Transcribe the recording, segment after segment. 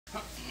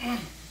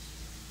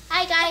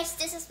Hi guys,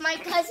 this is my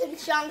cousin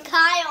Sean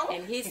Kyle.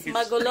 And he's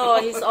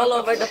magulo. He's all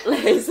over the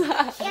place.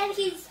 And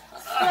he's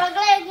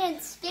struggling and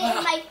spit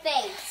in my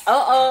face.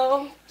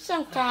 Uh-oh.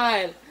 Sean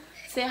Kyle.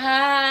 Say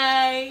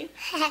hi.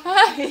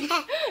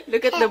 Hi.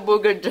 Look at the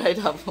booger dried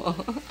up.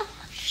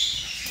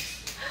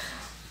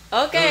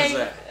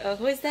 Okay.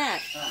 Who is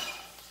that?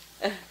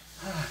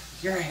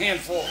 You're a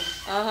handful.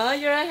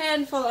 You're a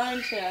handful,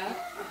 aren't you?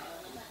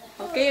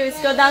 Okay,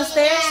 let's go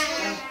downstairs.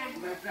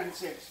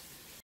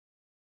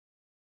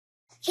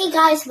 Hey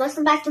guys,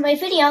 welcome back to my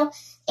video.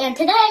 And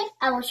today,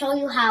 I will show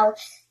you how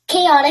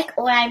chaotic,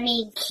 or I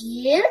mean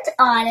cute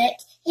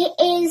it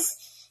is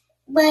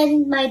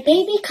when my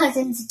baby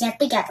cousins get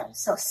together.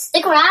 So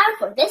stick around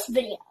for this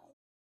video.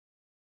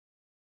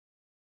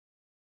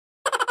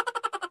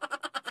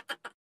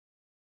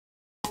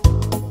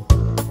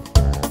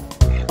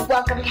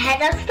 Welcome to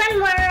Heather's Fun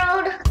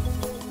World.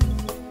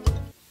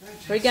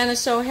 We're gonna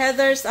show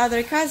Heather's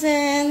other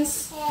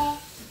cousins. Aww.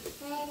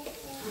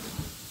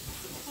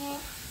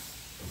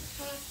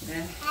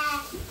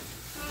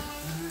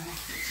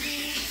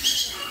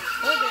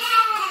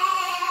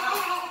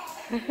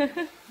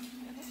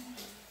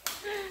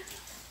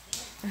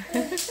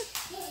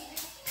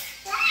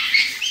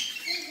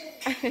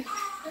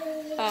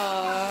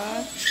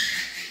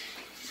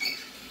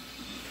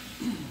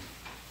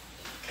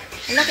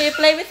 Anak, can you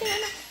play with him,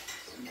 anak?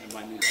 I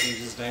might need to change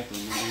his diaper.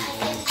 His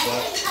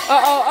butt.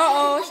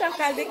 Uh-oh,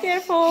 Shaka, be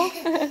careful.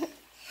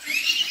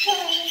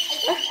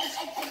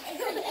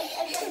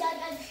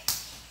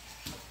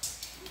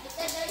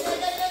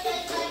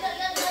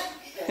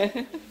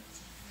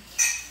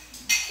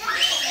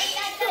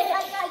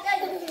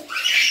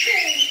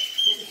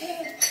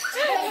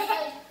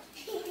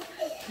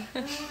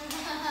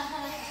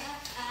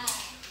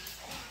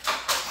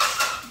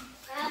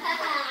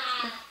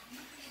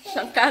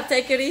 Shaka,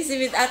 take it easy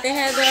with Ate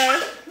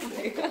Heather.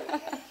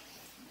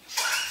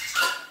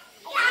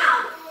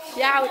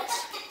 Ouch.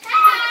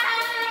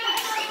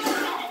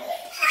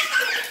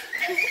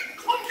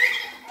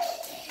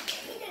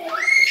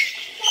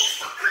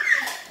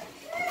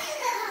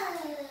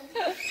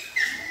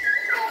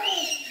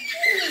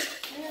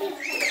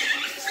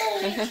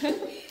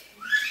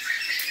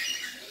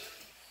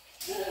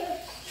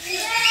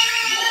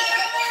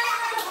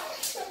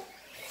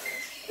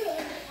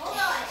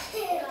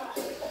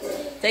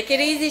 Take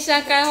it easy,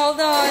 Shankar. Hold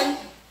on.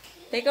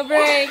 Take a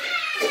break.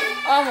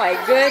 Oh my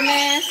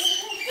goodness.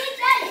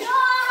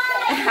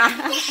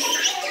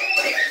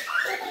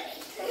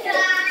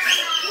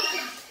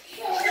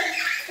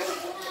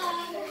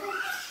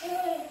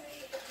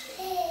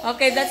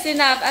 Okay, that's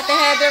enough. Ate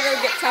Heather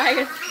will get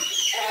tired.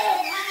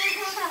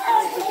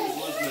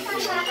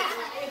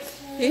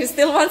 He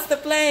still wants to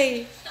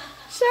play.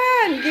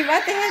 Sean, give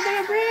Ate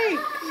Heather a break.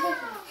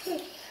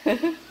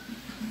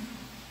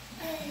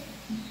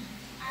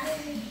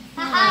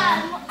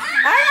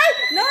 Ay!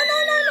 No.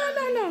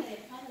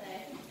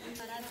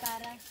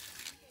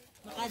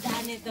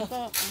 Makadaan ito.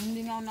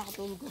 Hindi nga ako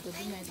nakatulog ko. Ito,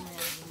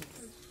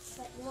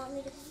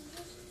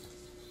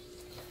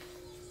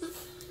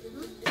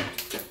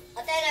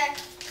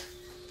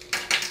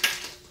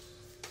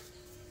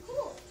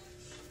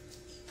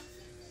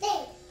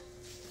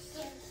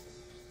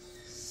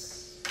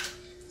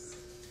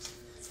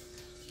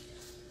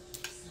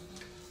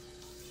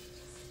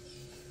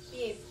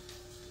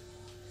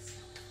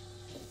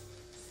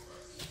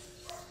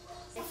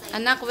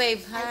 Anak,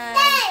 wave. Hi.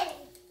 Hi.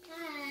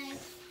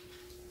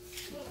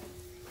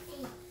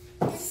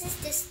 This is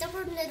the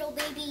stubborn little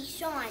baby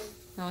Sean.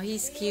 No,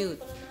 he's cute.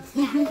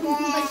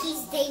 But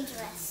he's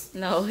dangerous.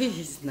 No,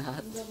 he's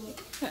not.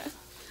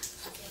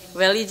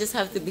 Well, you just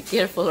have to be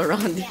careful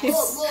around this.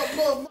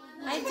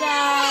 Hi,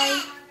 Jai.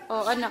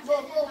 Oh, anak.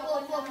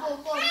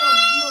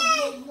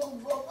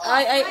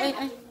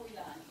 Ay.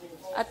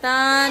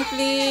 Atan,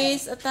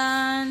 please.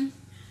 Atan.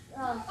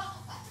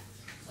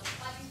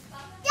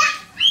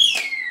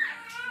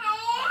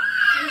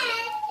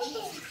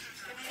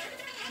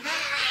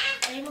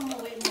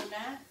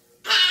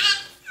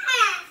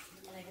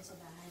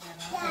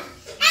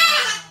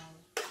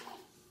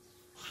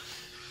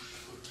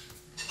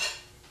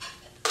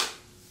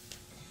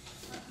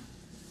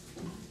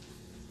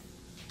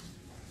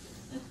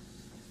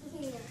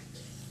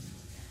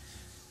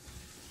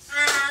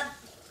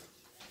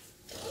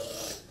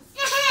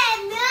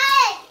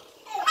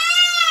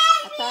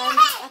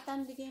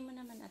 Atan, bigay mo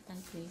naman, Atan,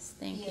 please.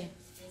 Thank you.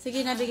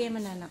 Sige na, bigay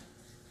mo na, anak.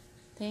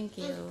 Thank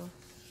you.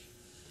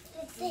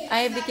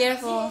 Ay, be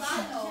careful.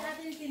 Thank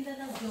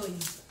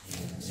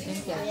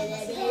you.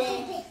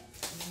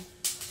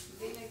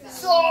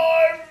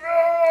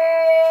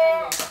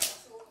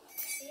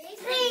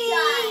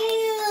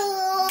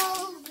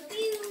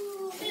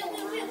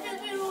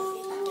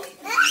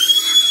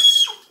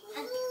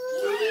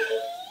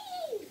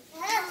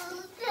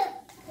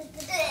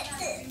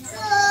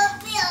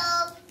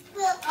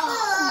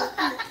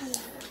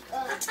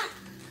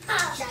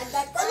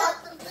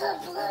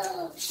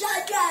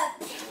 Shut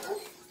up!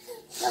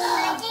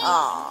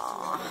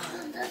 Aww.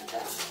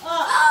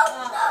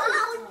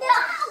 Oh no!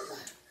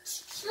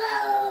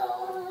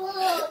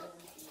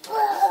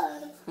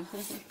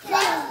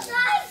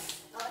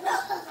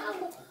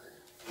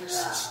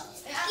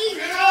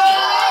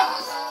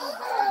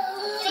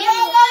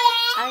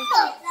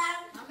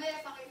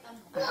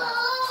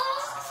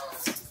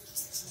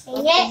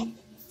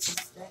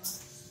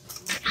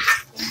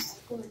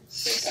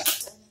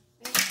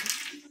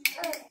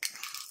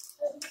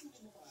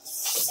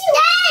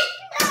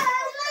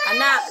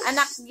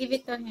 Anak, give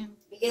it to him.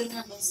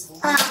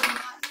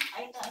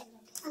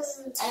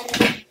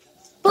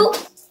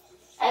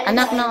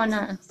 Anak, no,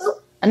 na.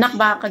 Anak,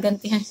 baka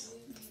kagantihan.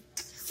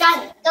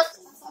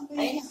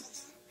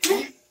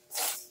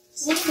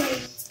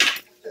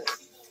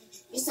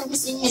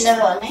 Gusto niyo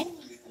laro na yun?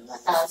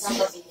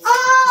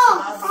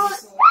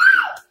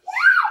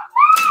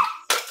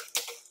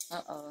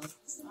 Oo.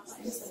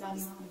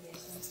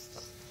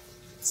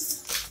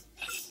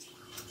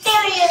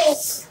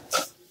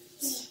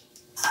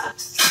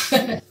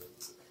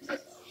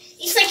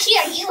 He's like,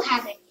 here, you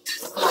have it.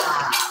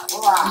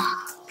 Wow.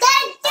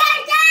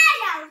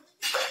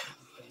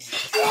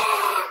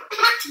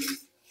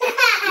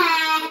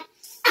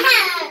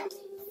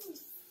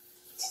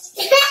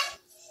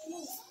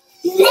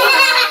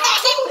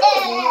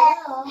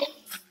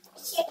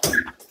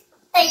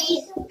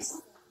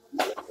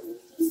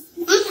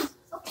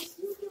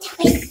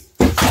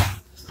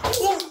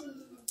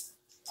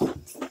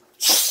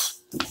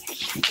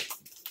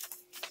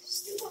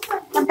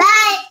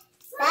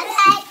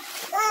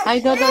 Ay,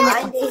 dodo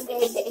na. Hindi,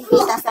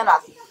 sasara.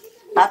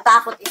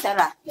 Tatakot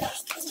isara.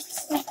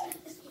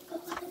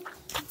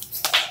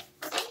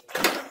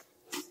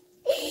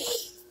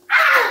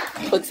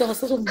 Pag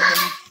sasara mo.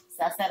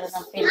 Sasara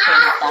ng pinto,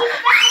 natakot.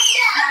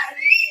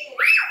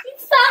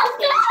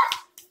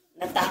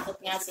 Natakot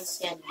nga si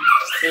Kian.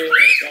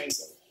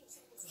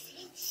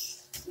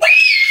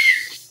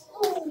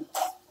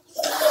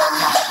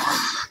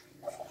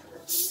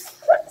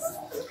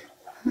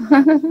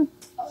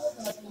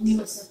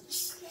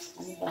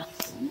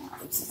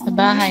 Sa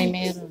bahay,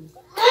 meron.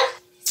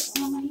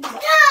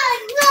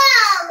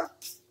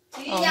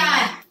 Oh.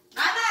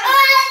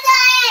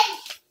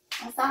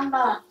 Saan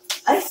ba?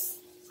 Ay!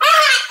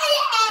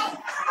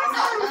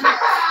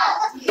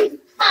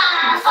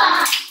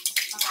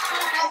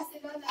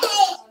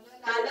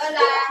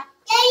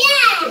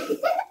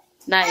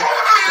 Nice.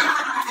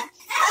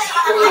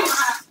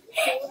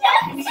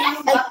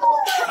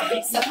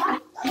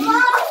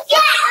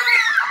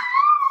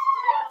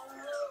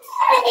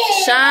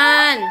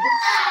 Shan!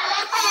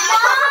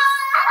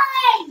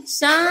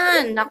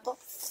 Shan! Nako.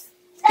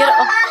 Pero,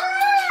 oh.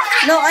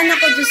 No, anak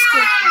ko, Diyos ko.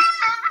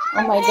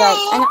 Oh my God.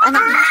 Anak.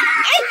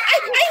 Ay, no.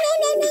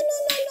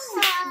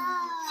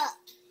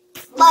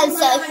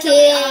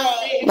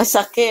 Masakit.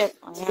 Masakit.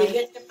 Ayan.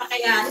 Bigat ka pa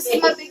kaya.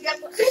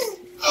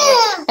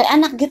 Ay,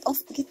 anak, get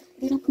off. Get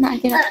up na.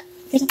 Get up.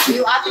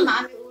 Yung ate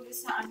maami ulo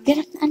sa ano. Get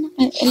up na,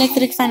 anak.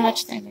 Electric fan.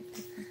 Watch the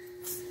electric fan.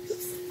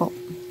 Oh.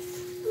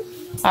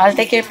 I'll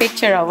take your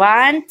picture.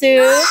 1,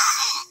 2.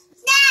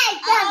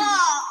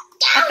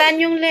 Atan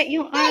yung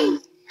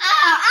arm.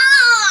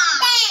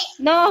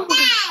 No.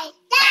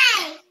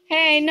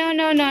 Hey, no.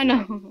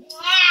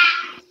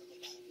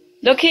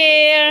 Look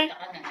here.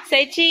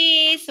 Say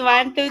cheese.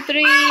 1, 2,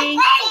 3.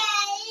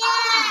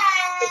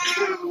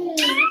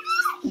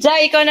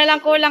 Jai, ikaw na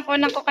lang kulang ko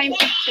kayong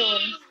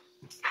picture.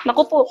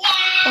 Naku po.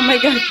 Oh my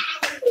God.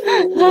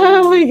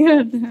 Oh my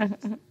God.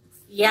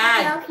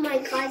 Yan. I love my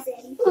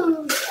cousin.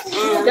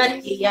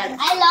 Yan.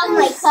 I love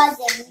my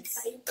cousins.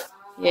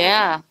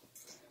 Yeah.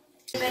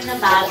 Meron na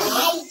bago.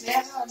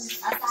 Meron.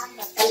 Ataan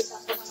ka. Talita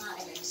ko na nga.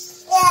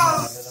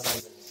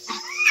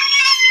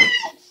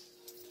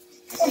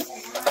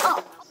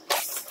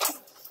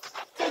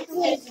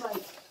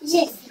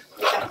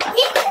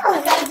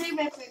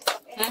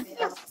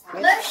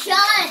 Where's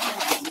Sean?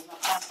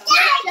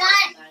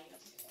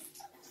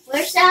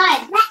 Where's Sean? Where's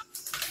Sean?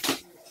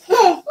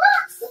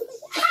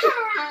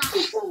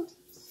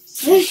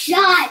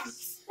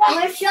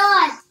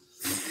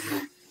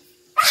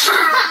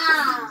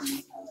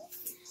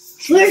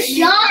 Where's Sean? Where's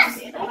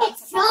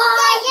Sean?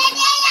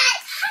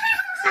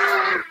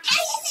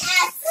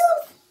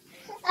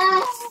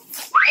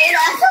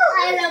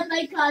 I love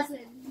my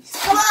cousin.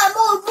 Come on,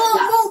 move.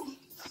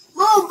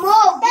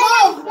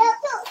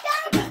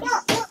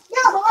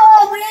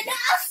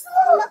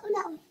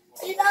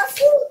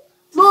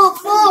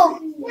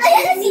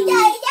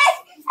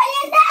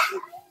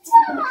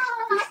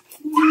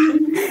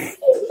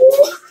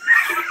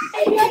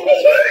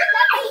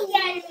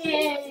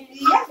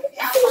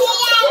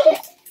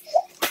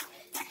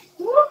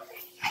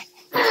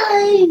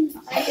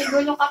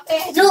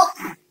 Look,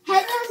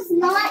 Heather's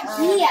not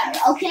here,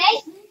 okay?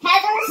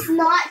 Heather's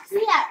not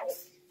here.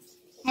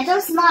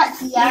 Heather's not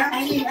here.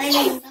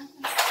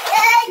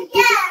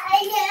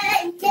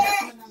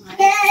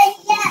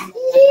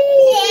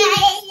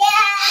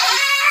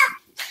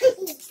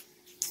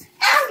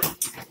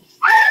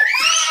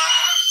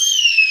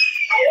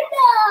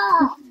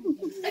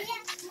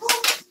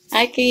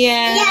 Hi,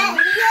 Kian.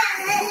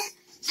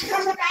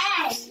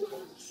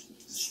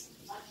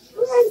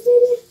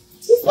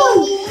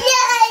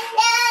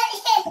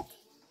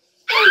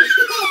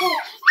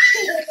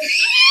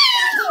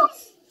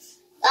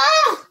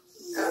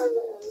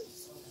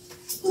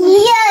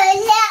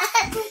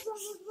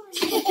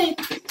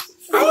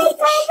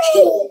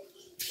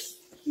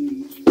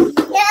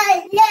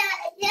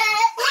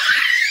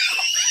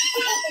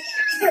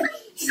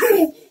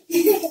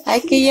 Hi,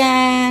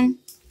 Kian.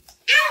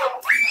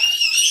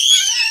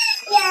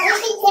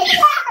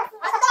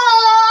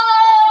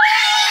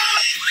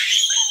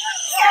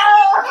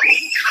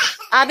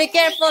 Be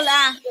careful,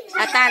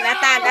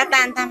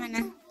 Atan, tama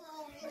na.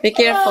 Be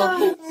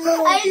careful.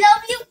 I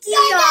love you,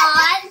 Kian.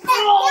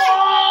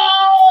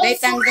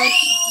 Nathan, don't.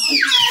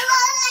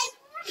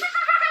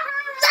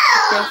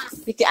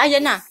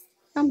 Ayan na.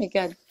 Oh my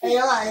God.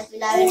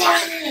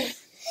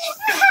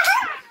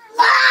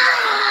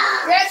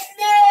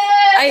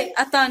 Ay,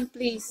 Atan,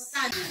 please.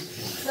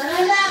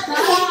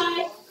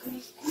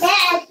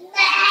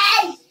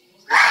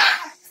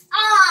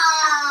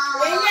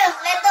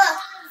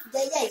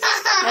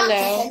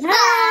 Hello.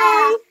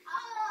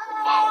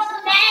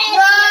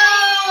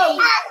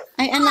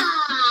 Ay, anak.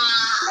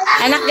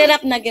 Anak, get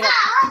up.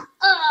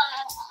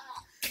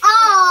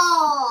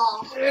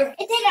 Oh,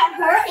 it didn't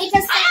hurt. It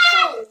just got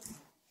cold.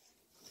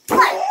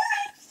 What?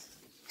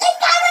 It's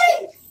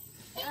coming.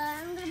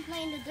 I'm gonna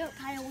play in the dirt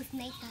pile with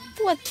Nathan.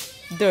 What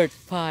dirt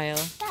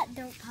pile? That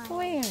dirt pile.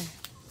 Where?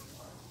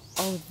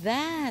 Oh,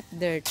 that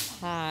dirt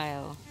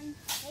pile.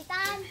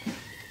 Nathan.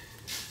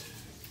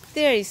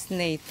 There is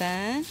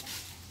Nathan.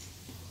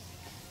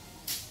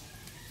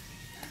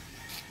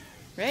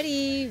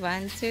 Ready?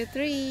 1, 2,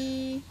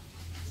 3.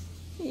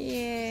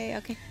 Yay.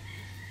 Okay.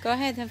 Go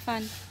ahead, have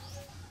fun.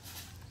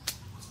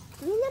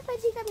 Hindi na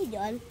pwede kami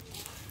doon.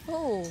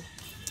 Oh.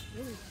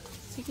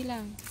 Sige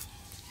lang.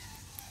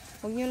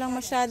 Huwag nyo lang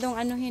masyadong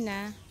anuhin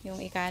ha.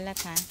 Yung ikalat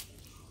ha.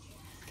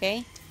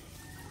 Okay?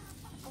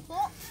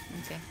 Opo.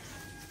 Okay.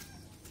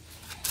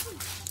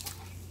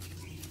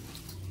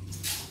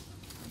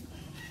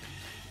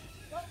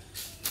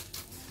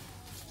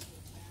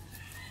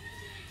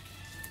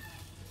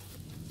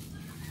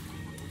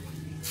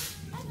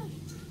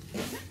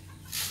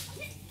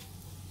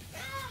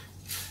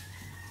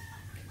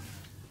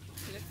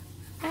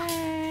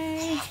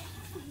 Hi.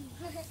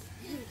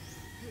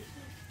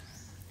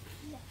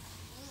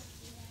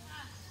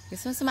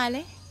 Gusto mo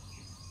sumali?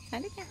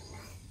 Sali ka.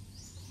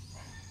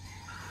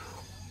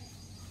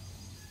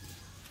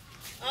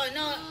 Oh,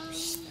 no.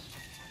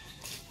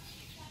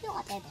 Yung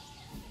katebe.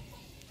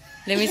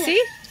 Let me see.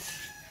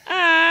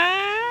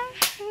 Ah.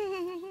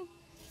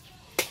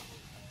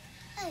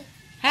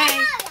 Hi.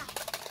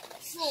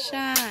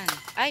 Sean.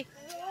 Ay.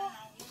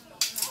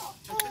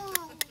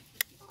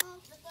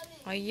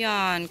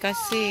 Ayan,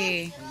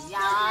 kasi.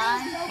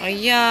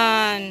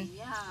 Ayan.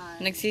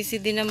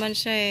 Nagsisidi naman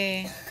siya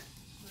eh.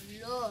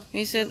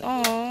 He said,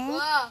 oh.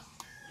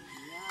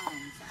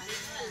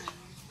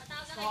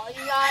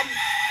 Ayan.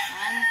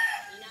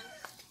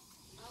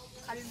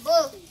 Kalbo.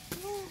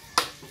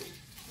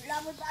 Wala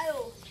mo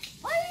tayo.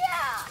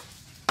 Wala!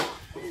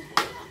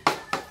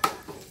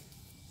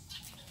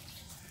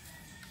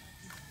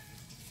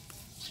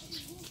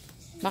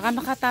 Baka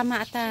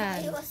makatama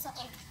atan. Iwas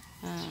ako.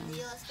 Ah.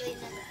 Iwas ko yun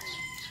na.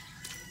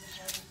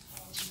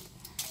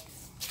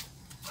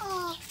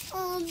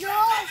 Oh,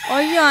 Diyos!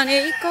 Ayan,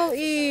 ikaw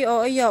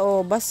oh,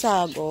 ayan,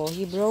 basag,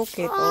 he broke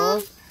it,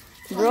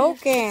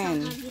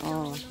 broken.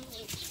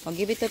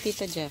 Give it to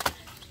Tita Jeff.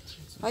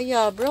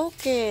 Ayan,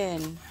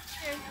 broken.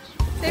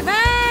 Say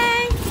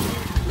bye!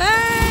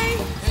 Bye!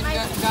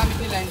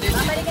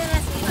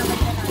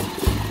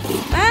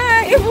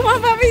 Bye!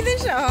 Bumababay din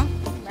siya,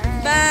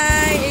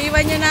 Bye!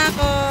 Iiwan niyo na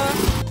ako.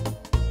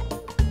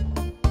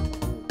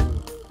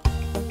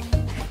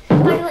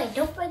 By the way,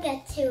 don't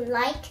forget to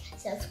like,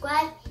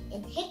 subscribe,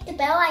 and hit the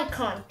bell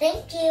icon.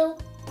 Thank you.